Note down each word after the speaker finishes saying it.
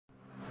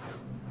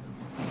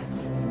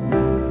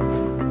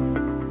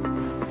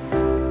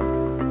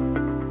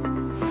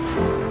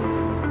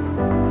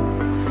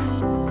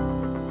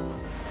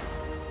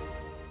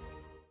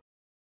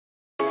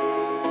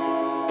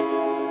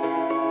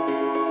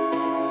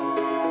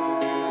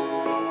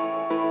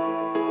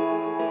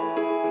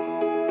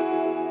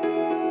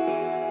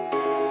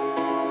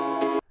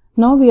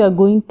Now we are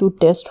going to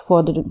test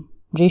for the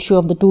ratio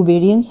of the two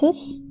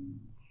variances.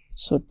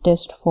 So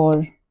test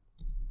for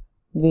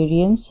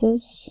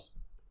variances.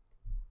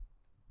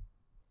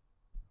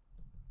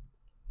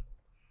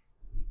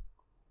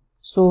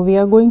 So we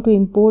are going to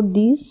import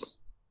these,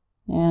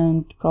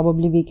 and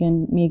probably we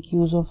can make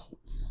use of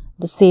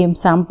the same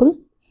sample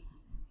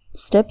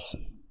steps.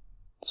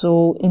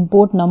 So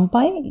import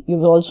numpy, you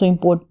will also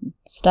import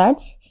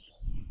stats,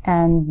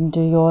 and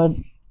your,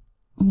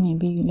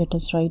 maybe let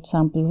us write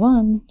sample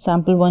 1.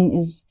 Sample 1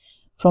 is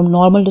from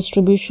normal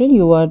distribution.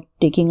 You are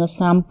taking a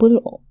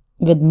sample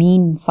with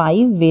mean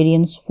 5,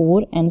 variance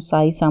 4, and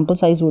sample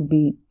size would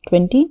be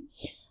 20.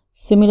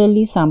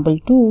 Similarly, sample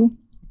 2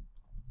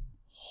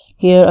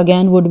 here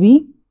again would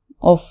be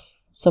of,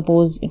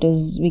 suppose it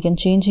is, we can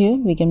change here,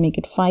 we can make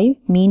it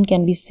 5, mean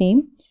can be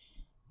same,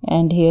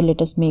 and here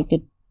let us make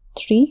it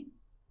 3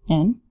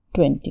 and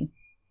 20.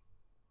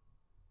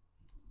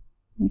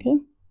 Okay.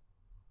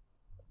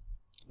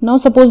 Now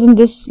suppose in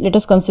this, let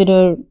us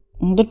consider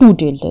the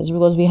two-tailed test,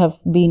 because we have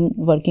been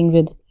working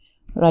with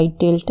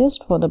right-tailed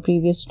test for the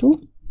previous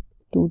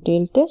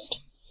two-tailed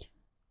test.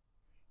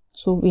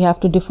 So we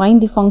have to define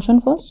the function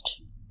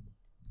first.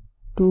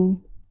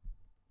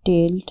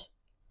 Two-tailed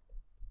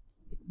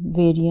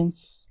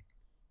variance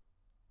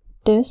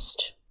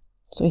test.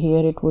 So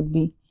here it would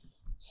be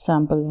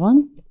sample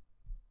 1,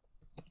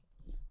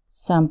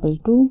 sample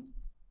 2.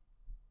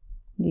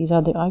 These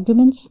are the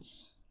arguments.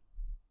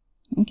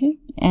 Okay,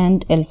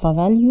 and alpha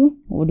value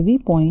would be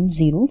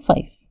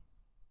 0.05.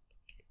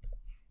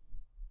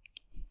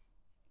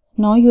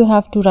 Now you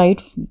have to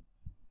write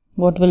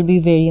what will be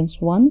variance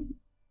 1,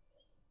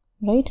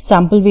 right?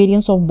 Sample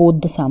variance of both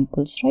the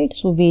samples, right?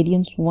 So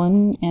variance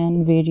 1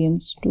 and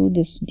variance 2,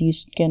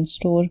 these can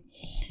store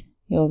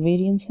your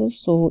variances.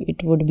 So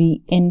it would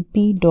be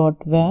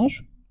np.var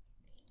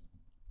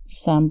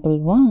sample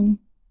 1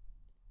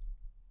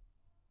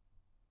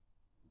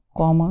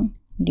 comma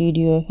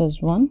ddf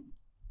as 1,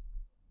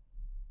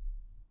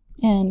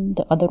 and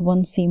the other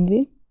one same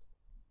way,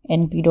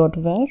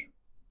 np.var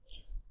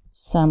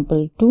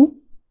sample 2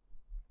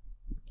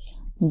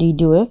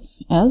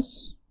 ddf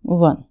as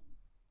 1.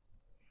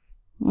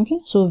 Okay,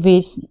 so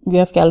we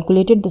have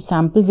calculated the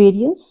sample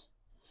variance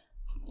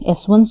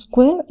S1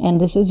 square, and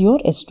this is your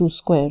S2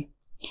 square.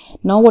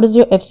 Now what is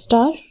your F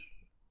star?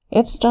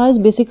 F star is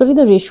basically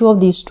the ratio of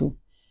these two.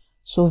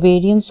 So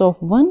variance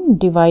of 1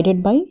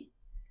 divided by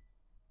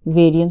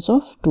variance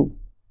of 2,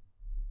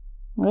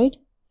 right?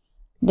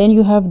 Then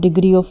you have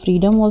degree of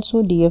freedom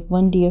also,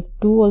 df1,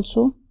 df2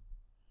 also.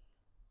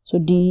 So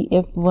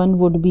df1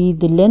 would be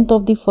the length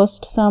of the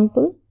first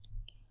sample.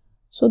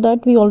 So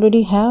that we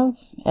already have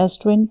as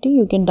 20.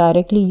 You can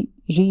directly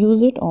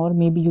reuse it, or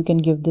maybe you can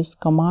give this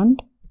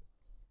command.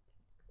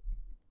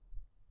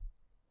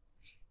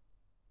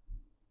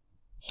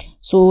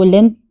 So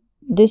length,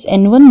 this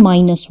n1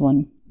 minus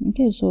 1.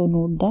 Okay, so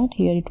note that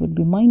here it would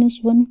be minus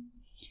 1,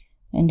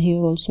 and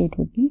here also it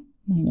would be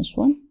minus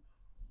 1.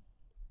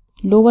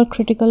 Lower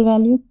critical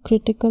value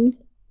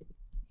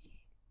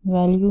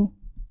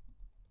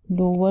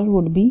lower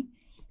would be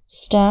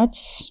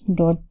stats.t.ppf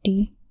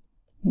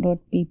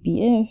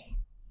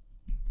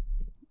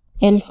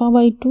alpha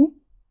by 2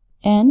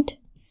 and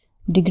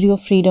degree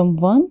of freedom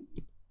 1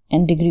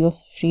 and degree of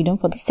freedom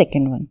for the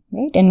second one,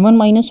 right? n1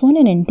 minus 1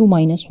 and n2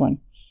 minus 1.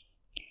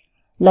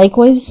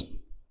 Likewise,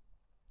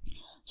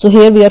 so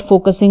here we are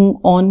focusing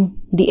on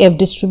the F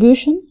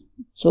distribution.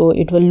 So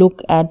it will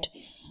look at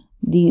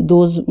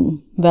those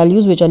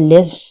values which are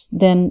less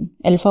than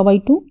alpha by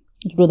 2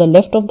 to the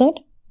left of that,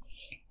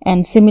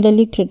 and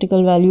similarly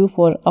critical value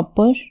for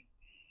upper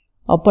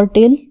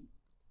tail.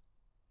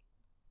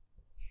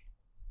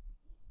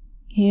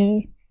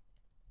 Here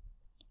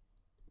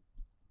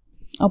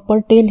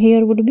upper tail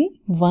here would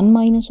be 1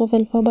 minus of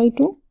alpha by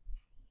 2.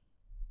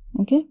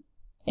 Okay,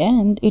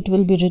 and it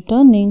will be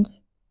returning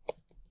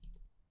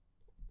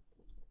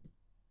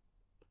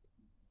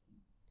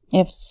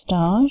F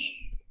star,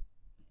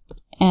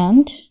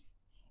 and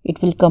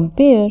it will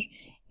compare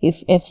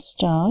if F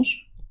star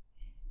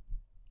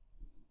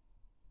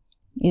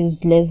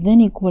is less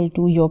than equal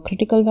to your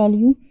critical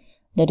value,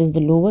 that is the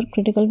lower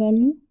critical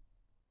value,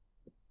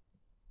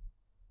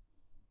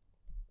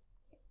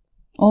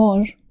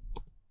 or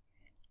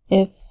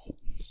F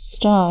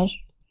star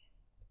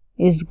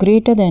is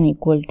greater than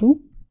equal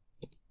to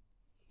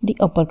the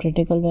upper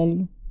critical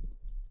value,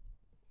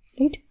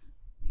 right?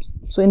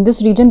 So in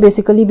this region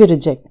basically we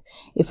reject.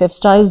 If F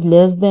star is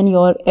less than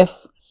your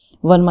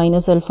F1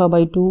 minus alpha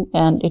by 2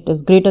 and it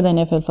is greater than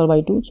F alpha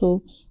by 2,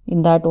 so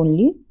in that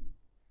only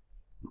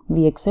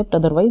we accept,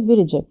 otherwise we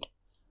reject.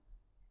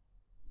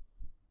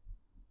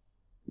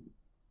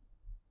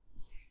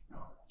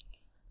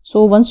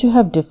 So once you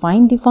have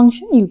defined the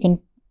function, you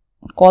can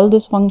call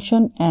this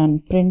function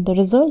and print the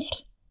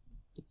result.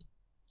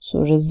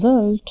 So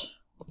result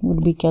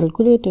would be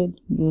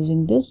calculated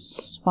using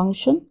this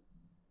function.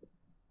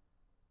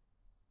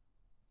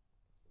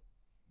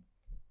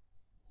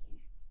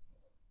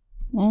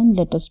 And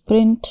let us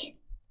print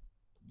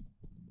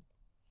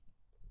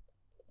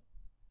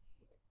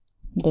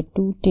the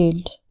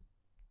two-tailed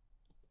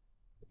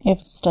F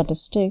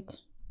statistic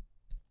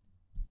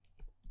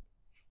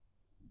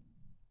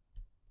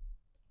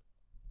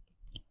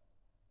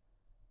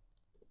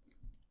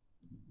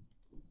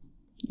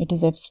it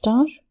is F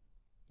star,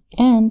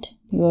 and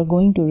you are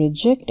going to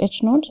reject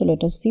H naught. So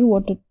let us see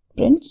what it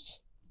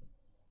prints.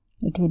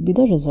 It would be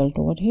the result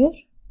over here.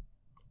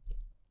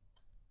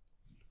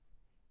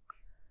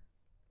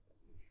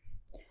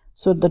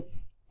 So the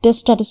test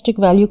statistic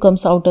value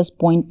comes out as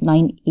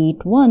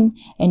 0.981,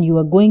 and you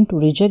are going to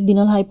reject the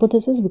null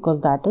hypothesis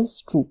because that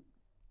is true.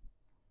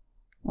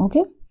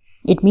 Okay,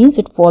 it means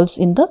it falls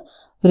in the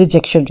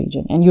rejection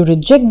region, and you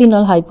reject the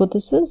null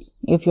hypothesis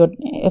if your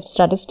F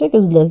statistic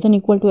is less than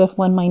equal to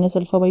F1 minus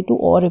alpha by 2,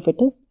 or if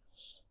it is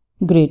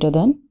greater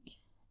than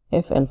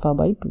F alpha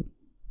by 2.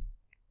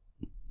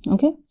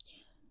 Okay,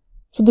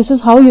 so this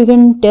is how you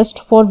can test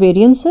for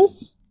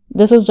variances.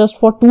 This is just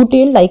for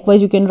two-tailed.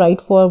 Likewise, you can write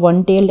for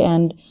one-tailed,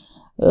 and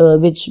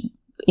which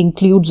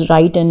includes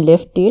right and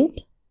left-tailed.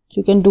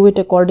 So you can do it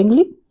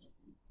accordingly.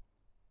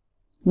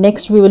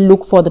 Next, we will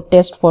look for the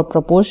test for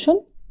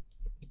proportion.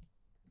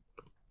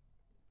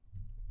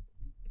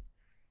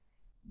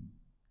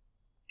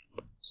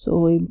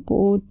 So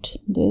import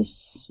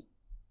this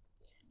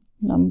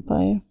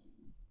numpy,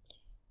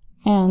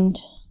 and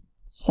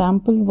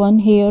sample 1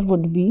 here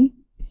would be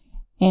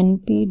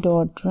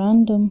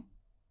np.random.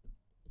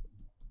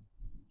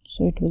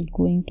 So it will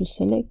going to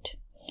select.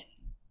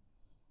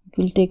 It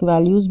will take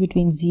values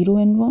between 0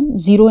 and 1.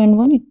 0 and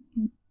 1,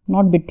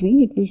 not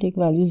between. It will take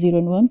values 0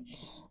 and 1.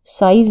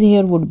 Size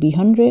here would be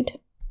 100,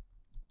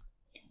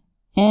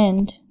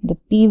 and the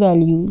p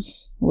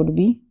values would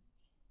be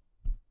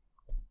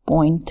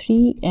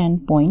 0.3 and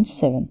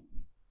 0.7.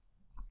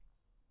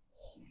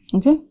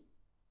 Okay,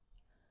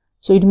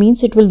 so it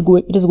means it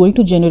is going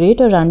to generate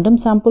a random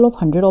sample of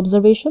 100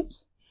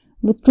 observations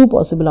with two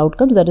possible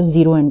outcomes, that is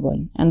 0 and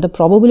 1, and the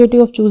probability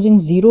of choosing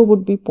 0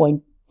 would be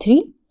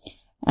 0.3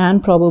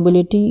 and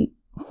probability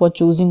for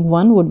choosing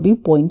 1 would be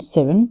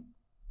 0.7.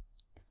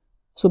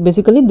 So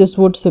basically this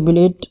would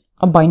simulate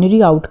a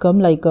binary outcome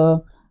like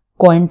a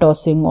coin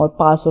tossing or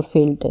pass or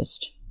fail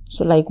test.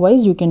 So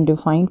likewise you can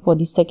define for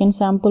the second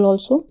sample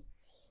also.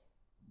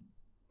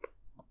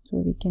 So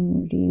we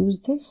can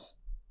reuse this.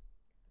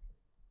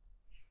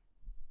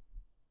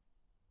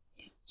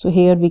 So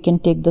here we can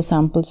take the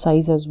sample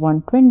size as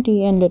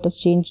 120, and let us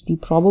change the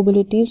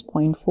probabilities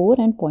 0.4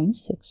 and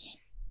 0.6.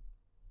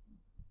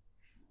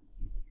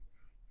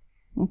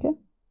 Okay.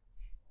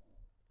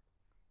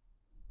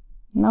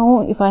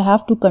 Now if I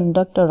have to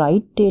conduct a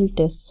right-tailed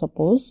test,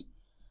 suppose,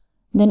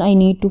 then I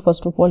need to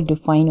first of all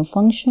define a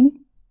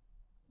function,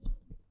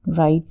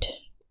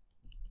 right-tailed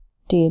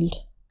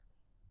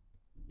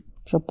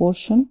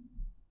proportion.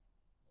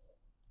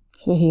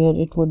 So here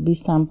it would be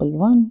sample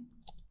 1,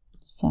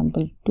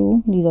 sample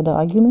 2, these are the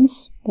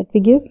arguments that we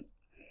give.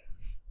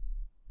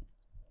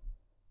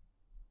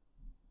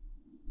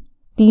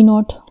 P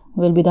naught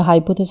will be the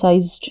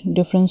hypothesized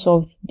difference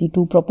of the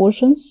two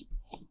proportions,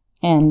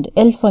 and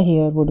alpha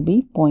here would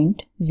be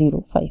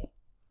 0.05.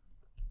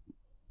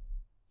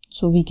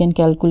 So we can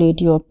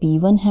calculate your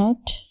P1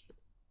 hat,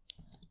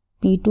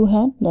 P2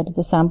 hat, that is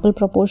the sample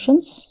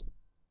proportions.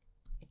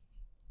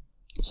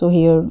 So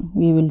here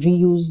we will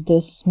reuse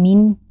this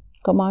mean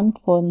command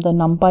from the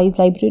numpy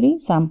library,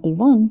 sample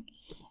 1,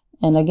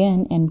 and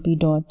again np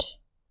dot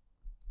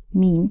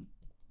mean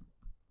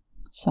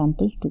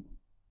sample 2.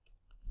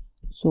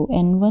 So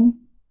n1,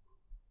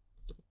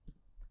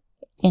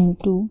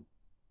 n2,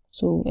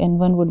 so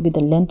n1 would be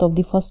the length of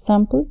the first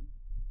sample,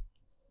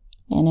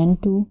 and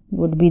n2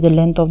 would be the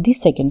length of the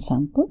second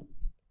sample.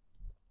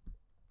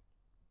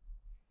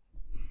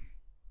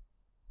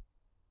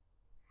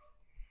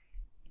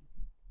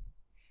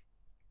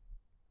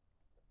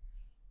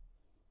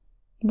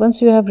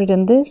 Once you have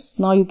written this,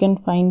 now you can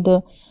find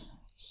the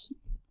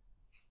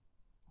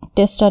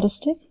test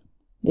statistic,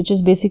 which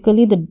is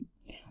basically the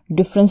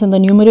difference in the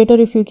numerator.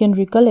 If you can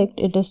recollect,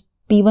 it is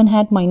P1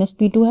 hat minus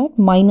P2 hat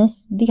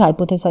minus the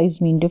hypothesized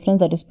mean difference,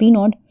 that is P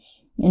naught.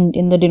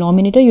 In the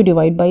denominator you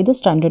divide by the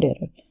standard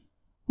error.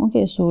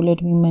 Okay, so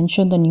let me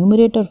mention the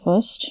numerator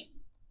first.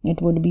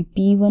 It would be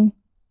P1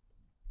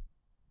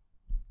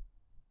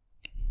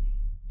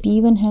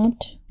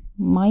 hat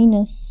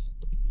minus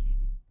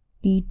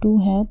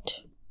P2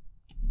 hat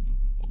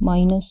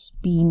minus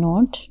P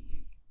naught.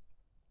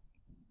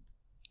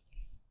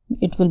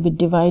 It will be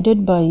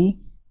divided by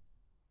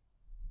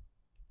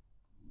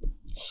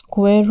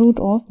square root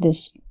of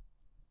this.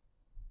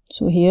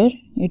 So here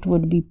it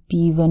would be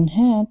P1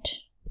 hat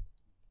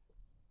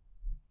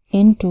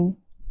into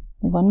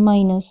 1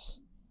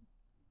 minus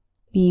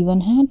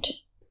P1 hat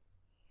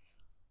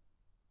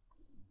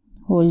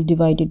whole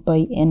divided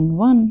by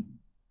n1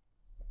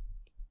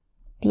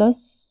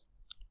 plus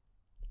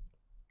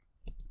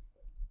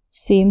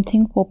same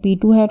thing for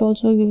P2 hat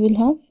also we will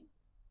have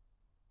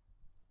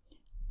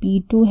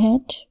P2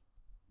 hat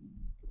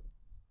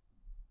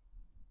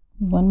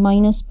 1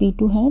 minus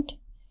P2 hat,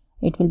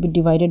 it will be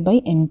divided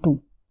by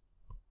n2.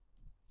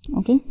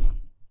 Okay,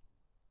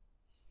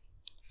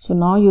 So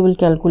now you will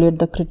calculate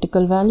the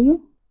critical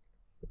value.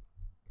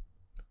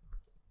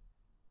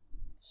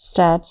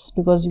 Stats,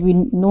 because we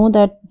know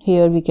that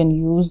here we can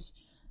use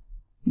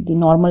the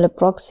normal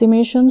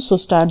approximation. So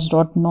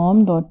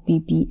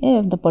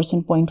stats.norm.ppf, the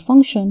percent point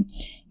function,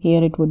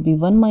 here it would be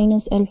 1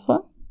 minus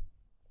alpha,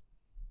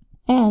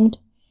 and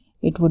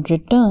it would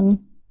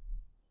return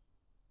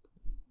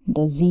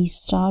the z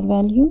star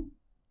value,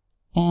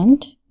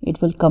 and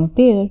it will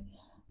compare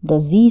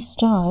the z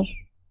star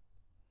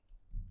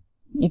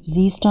if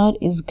z star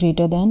is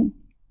greater than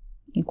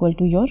equal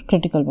to your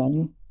critical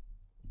value.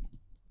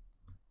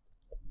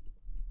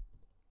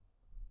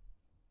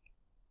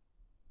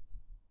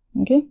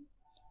 Okay,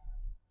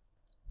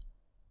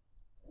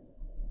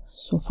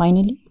 so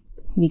finally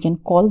we can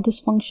call this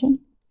function.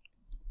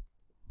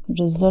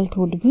 Result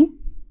would be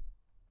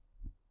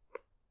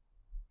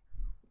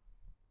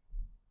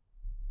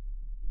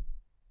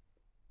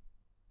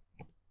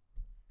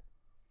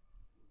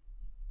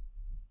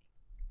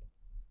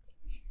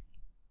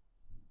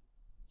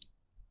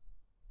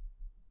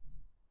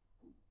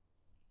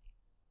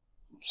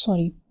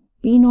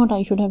P naught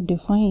I should have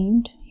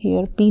defined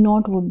here. P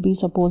naught would be,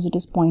 suppose it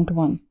is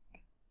 0.1.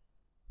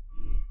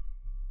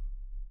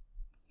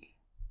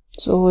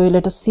 So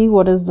let us see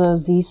what is the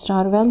z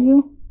star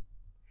value.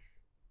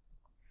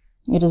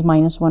 It is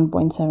minus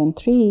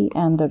 1.73,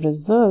 and the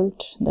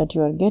result that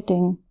you are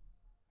getting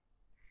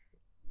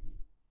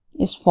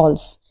is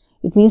false.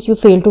 It means you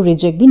fail to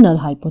reject the null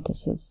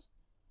hypothesis.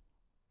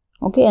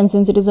 Okay, and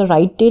since it is a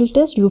right tail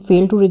test, you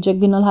fail to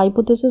reject the null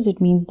hypothesis. It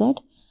means that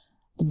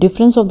the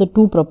difference of the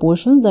two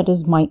proportions, that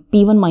is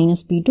P1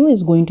 minus P2,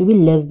 is going to be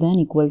less than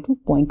equal to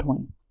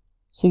 0.1.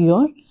 So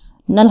your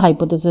null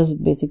hypothesis,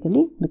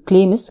 basically the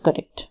claim is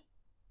correct.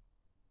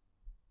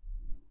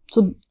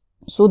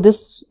 So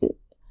this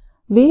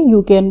way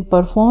you can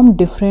perform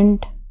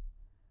different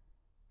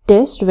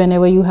tests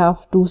whenever you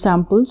have two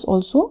samples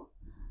also.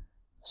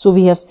 So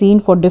we have seen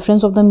for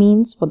difference of the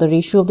means, for the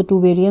ratio of the two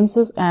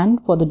variances,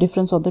 and for the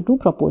difference of the two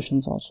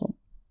proportions also.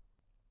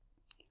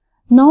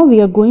 Now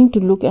we are going to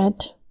look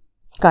at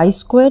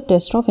chi-square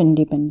test of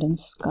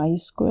independence.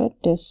 Chi-square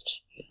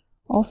test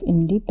of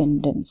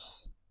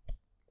independence.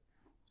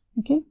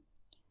 Okay,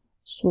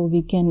 so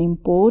we can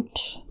import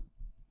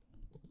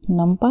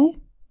numpy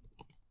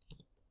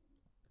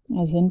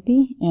as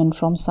np, and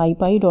from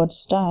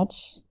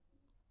scipy.stats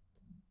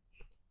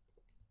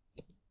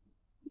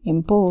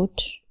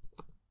import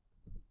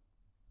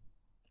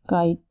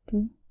chi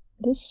to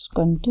this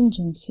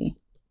contingency.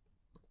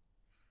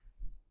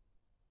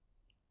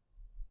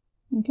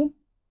 Okay,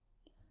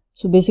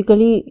 so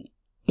basically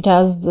it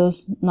has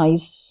this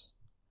nice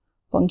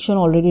function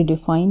already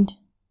defined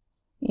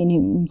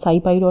in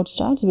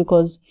scipy.stats,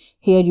 because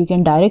here you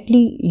can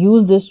directly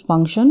use this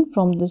function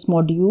from this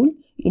module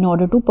in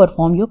order to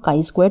perform your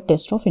chi-square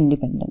test of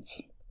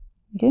independence.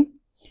 Okay,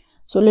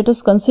 so let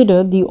us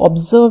consider the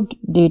observed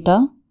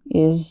data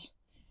is,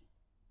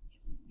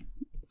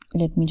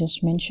 let me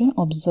just mention,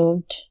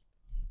 observed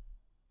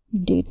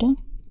data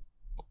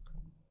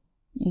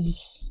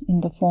is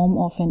in the form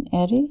of an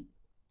array.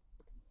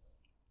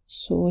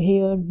 So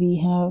here we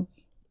have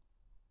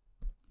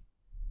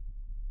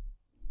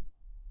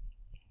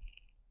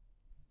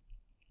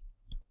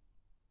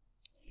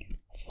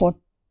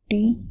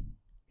 (40,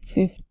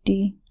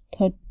 50,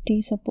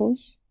 30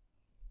 suppose.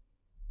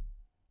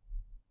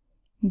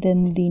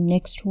 Then the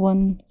next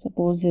one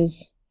suppose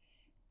is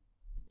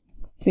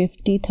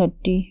 50,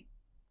 30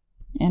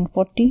 and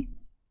 40.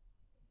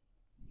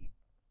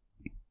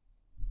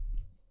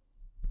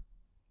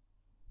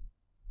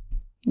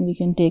 We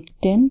can take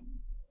 10,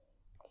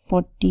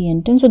 40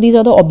 and 10. So these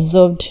are the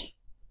observed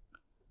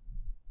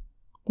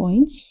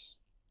points.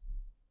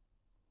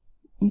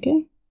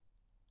 Okay,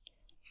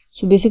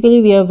 so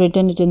basically we have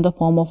written it in the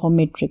form of a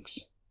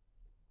matrix.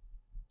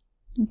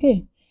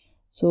 Okay,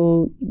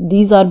 so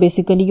these are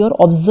basically your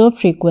observed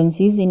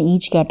frequencies in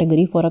each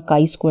category for a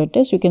chi-square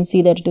test. You can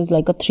see that it is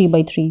like a 3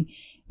 by 3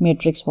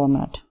 matrix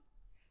format.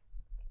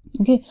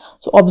 Okay,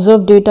 so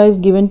observed data is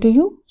given to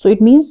you. So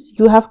it means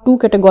you have two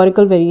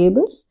categorical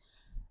variables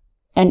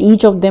and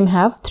each of them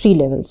have 3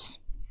 levels.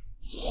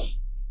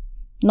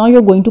 Now you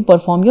are going to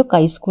perform your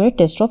chi-square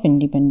test of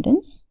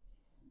independence.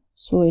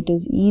 So it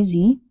is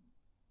easy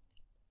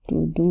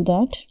to do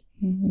that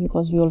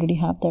because we already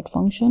have that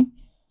function.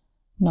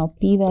 Now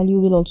p value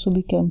will also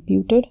be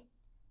computed,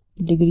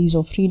 degrees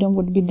of freedom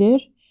would be there,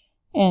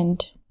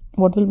 and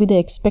what will be the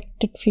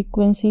expected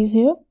frequencies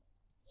here?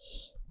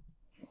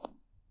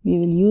 We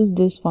will use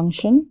this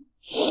function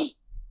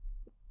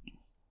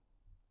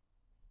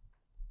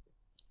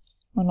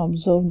on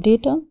observed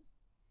data.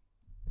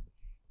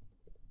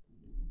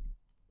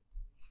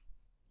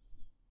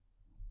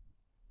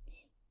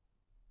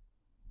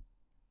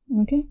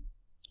 Okay,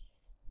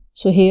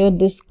 so here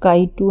this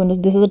chi2,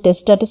 and this is a test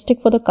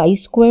statistic for the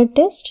chi-square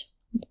test.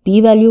 The p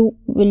value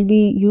will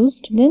be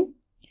used, then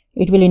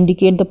it will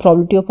indicate the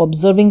probability of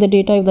observing the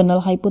data if the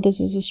null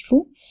hypothesis is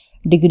true,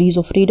 degrees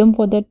of freedom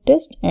for that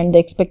test, and the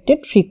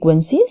expected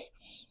frequencies,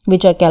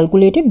 which are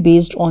calculated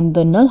based on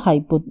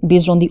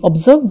the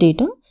observed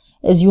data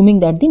assuming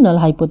that the null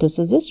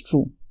hypothesis is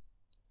true.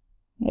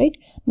 Right?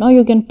 Now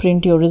you can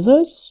print your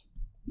results.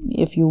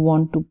 If you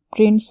want to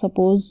print,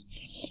 suppose,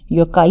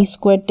 your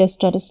chi-square test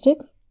statistic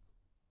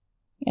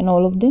and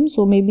all of them.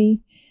 So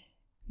maybe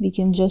we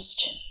can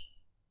just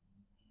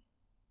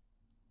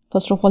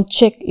first of all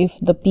check if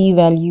the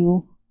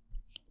p-value,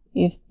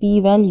 if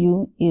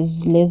p-value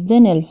is less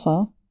than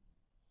alpha,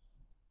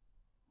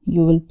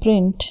 you will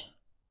print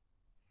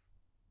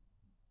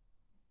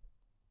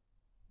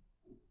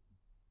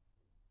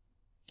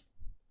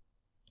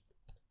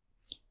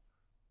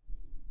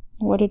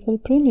what it will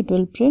print? It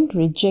will print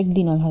reject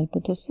the null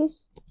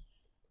hypothesis.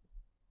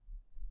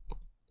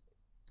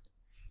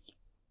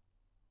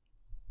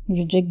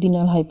 Reject the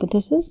null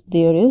hypothesis.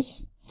 There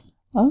is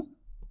a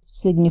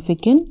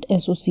significant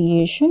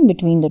association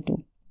between the two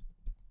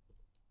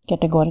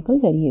categorical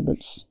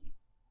variables.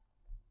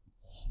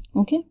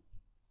 Okay.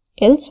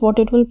 Else what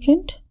it will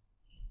print?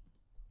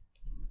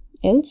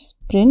 Else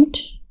print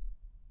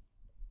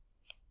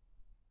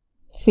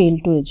fail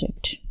to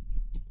reject.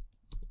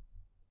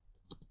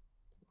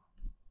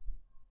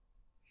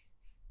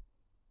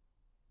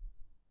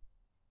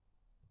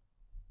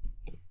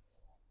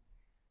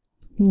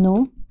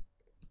 No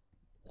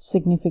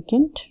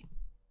significant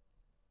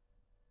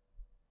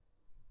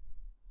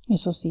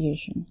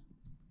association.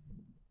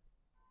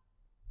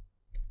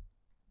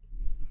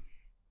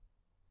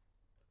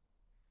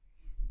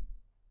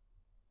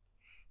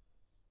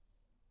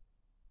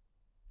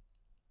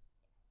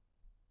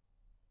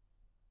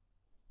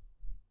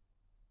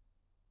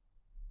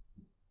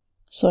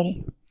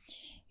 Sorry,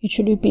 it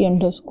should be p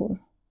underscore.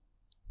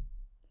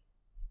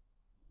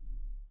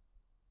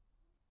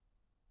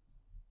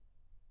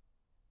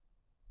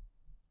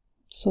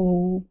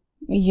 So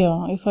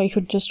yeah, if I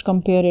should just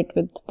compare it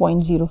with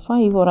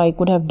 0.05, or I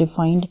could have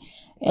defined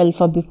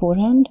alpha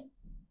beforehand.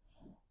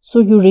 So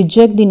you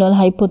reject the null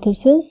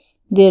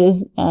hypothesis, there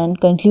is,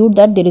 and conclude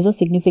that there is a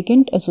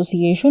significant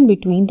association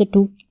between the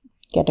two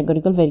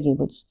categorical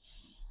variables.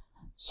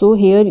 So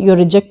here you're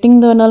rejecting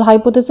the null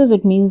hypothesis.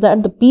 It means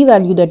that the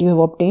p-value that you have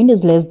obtained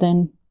is less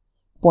than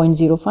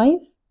 0.05.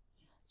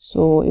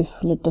 So if,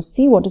 let us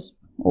see what is,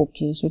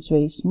 okay, so it's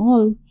very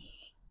small.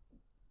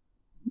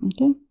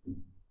 Okay.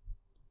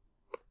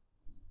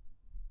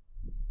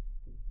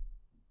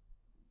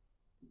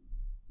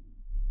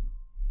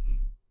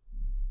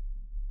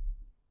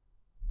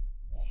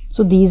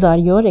 So these are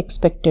your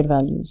expected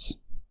values.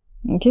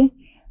 Okay.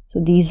 So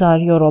these are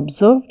your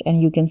observed,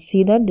 and you can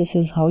see that this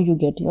is how you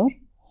get your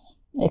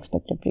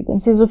expected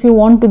frequencies. So if you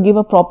want to give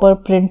a proper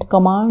print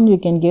command, you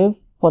can give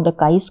for the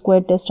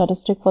chi-square test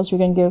statistic. First you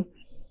can give,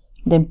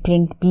 then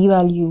print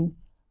p-value,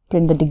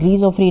 print the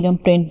degrees of freedom,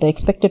 print the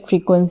expected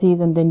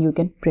frequencies, and then you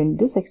can print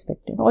this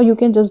expected, or you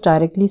can just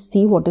directly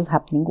see what is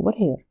happening over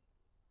here.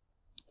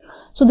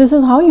 So this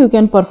is how you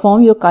can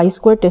perform your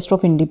chi-square test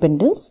of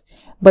independence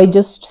by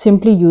just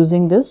simply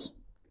using this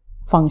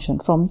function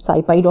from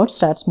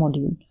scipy.stats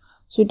module.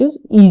 So it is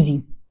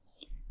easy.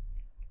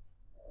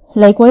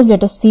 Likewise,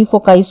 let us see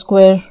for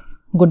chi-square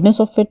goodness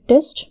of fit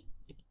test.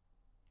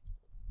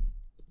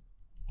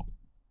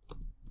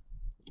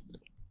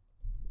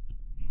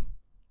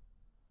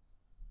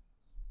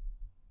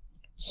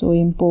 So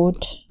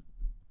import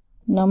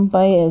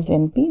numpy as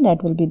np,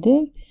 that will be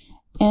there,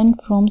 and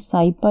from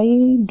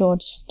scipy.stats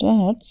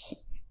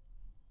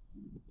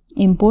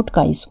import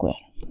chi-square,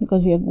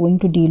 because we are going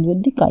to deal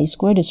with the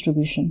chi-square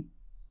distribution.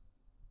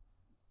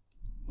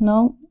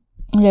 Now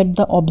let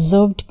the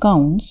observed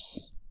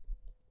counts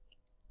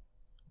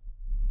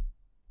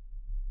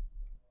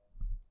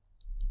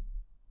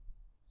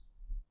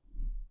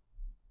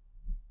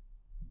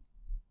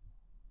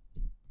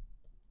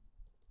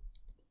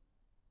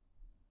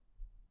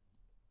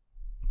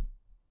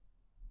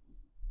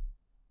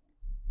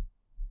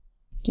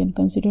can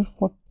consider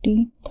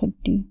 40,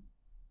 30,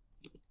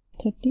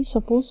 30,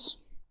 suppose.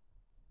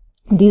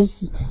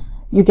 These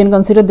you can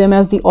consider them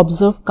as the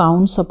observed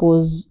count,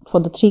 suppose for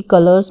the three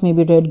colors,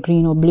 maybe red,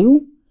 green or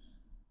blue.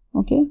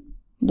 Okay,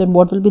 then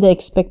what will be the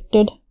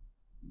expected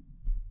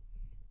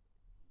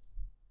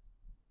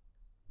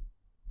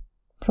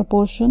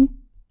proportion?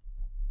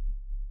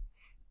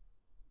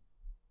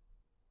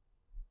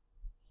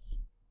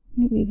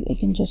 Maybe I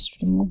can just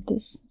remove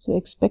this. So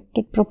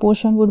expected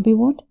proportion would be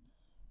what?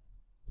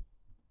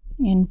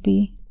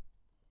 NP.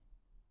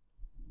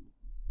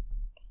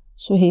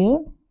 So here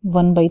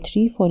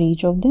 1/3 for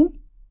each of them.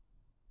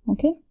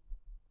 Okay,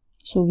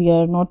 so we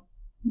are not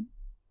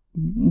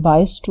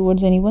biased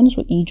towards anyone,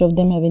 so each of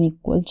them have an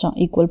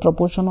equal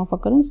proportion of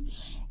occurrence.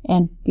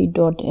 NP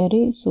dot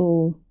array.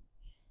 So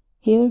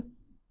here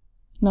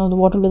now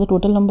what will be the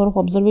total number of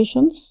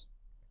observations?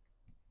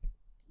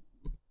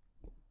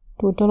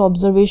 Total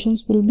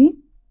observations will be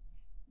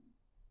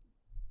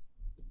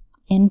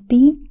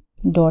NP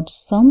dot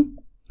sum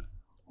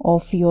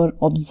of your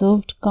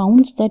observed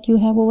counts that you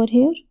have over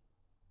here.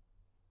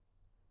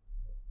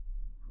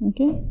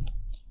 Okay,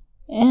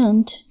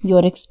 and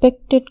your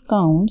expected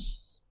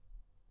counts,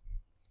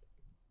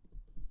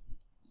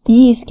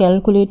 E is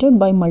calculated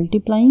by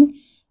multiplying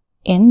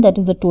n, that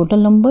is the total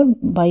number,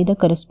 by the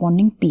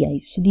corresponding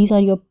PIs. So these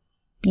are your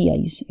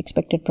PIs,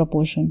 expected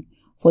proportion.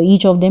 For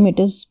each of them it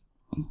is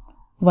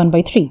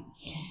 1/3.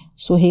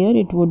 So here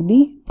it would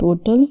be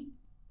total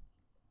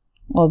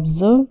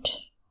observed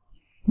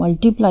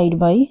multiplied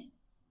by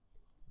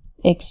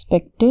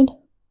expected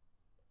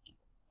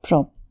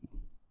prop.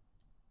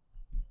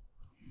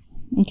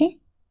 Okay.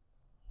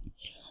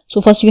 So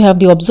first you have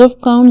the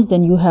observed counts,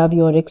 then you have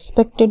your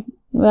expected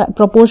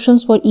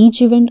proportions for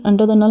each event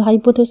under the null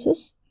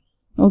hypothesis.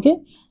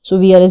 Okay. So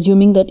we are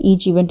assuming that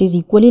each event is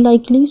equally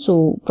likely.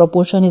 So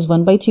proportion is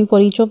 1/3 for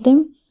each of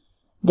them.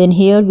 Then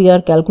here we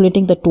are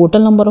calculating the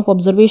total number of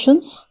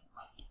observations.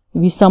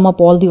 We sum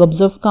up all the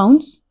observed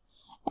counts,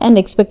 and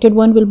expected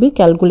one will be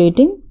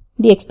calculating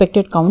the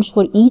expected counts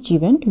for each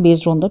event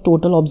based on the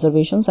total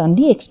observations and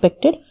the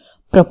expected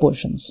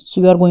proportions.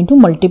 So you are going to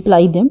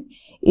multiply them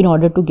in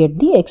order to get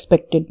the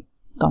expected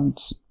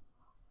counts.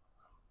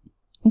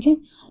 Okay.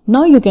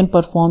 Now you can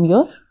perform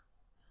your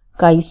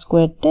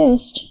chi-square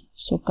test.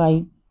 So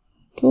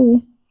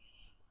chi2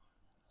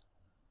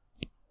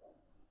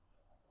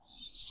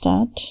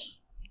 stat,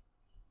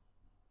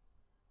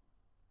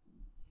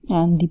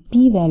 and the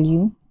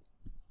p-value.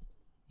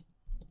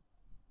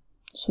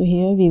 So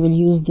here we will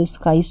use this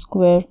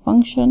chi-square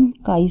function,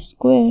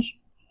 chi-square.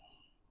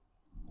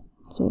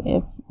 So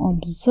f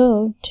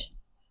observed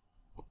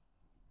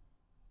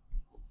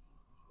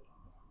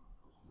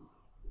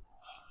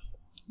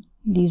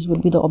these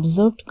would be the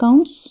observed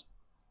counts,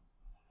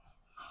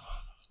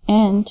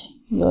 and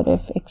your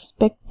f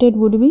expected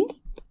would be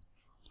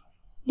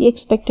the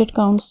expected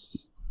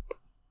counts.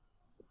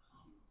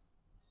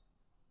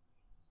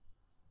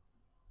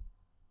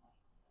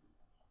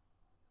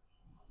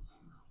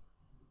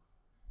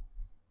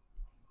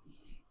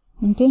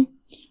 Okay,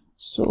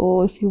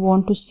 so if you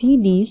want to see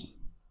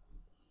these,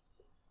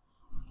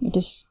 it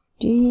is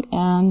t,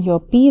 and your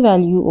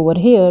p-value over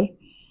here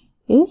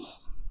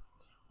is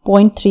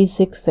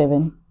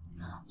 0.367.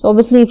 So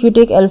obviously if you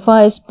take alpha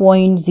as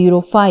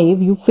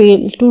 0.05, you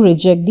fail to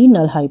reject the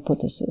null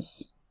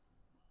hypothesis.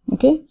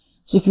 Okay,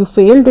 so if you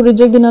fail to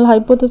reject the null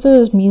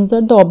hypothesis, it means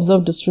that the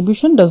observed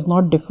distribution does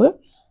not differ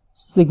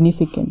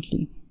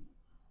significantly.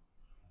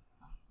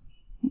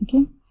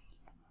 Okay,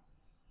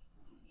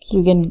 so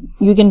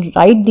you can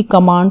write the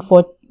command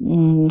for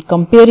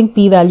comparing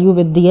p-value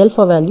with the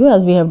alpha value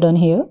as we have done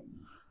here.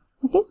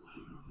 Okay,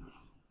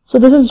 so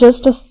this is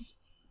just a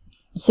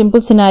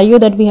simple scenario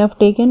that we have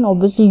taken.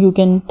 Obviously you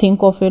can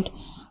think of it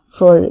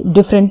for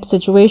different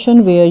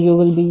situation where you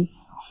will be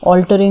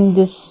altering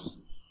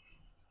this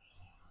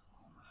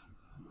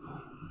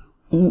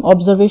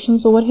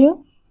observations over here.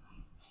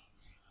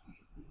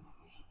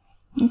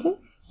 Okay,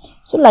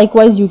 so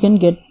likewise you can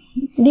get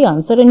the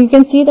answer, and you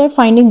can see that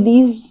finding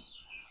these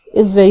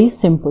is very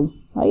simple,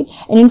 right?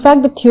 And in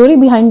fact the theory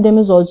behind them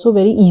is also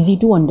very easy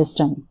to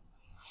understand.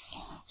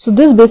 So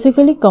this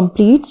basically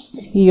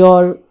completes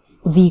your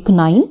week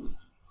 9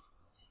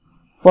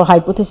 for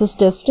hypothesis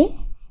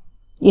testing.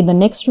 In the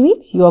next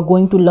week you are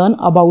going to learn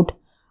about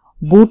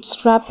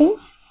bootstrapping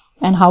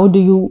and how do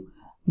you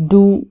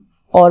do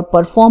or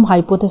perform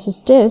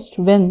hypothesis test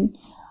when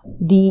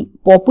the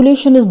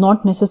population is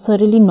not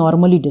necessarily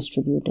normally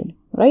distributed,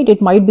 right? It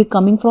might be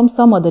coming from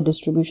some other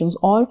distributions,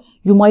 or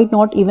you might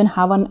not even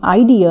have an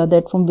idea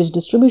that from which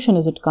distribution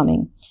is it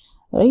coming,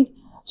 right?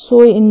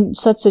 So in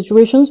such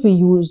situations we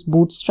use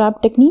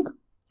bootstrap technique,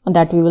 and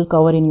that we will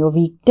cover in your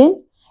week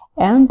 10.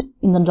 And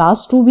in the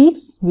last 2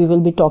 weeks we will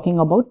be talking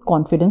about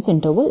confidence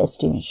interval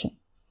estimation.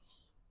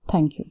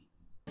 Thank you.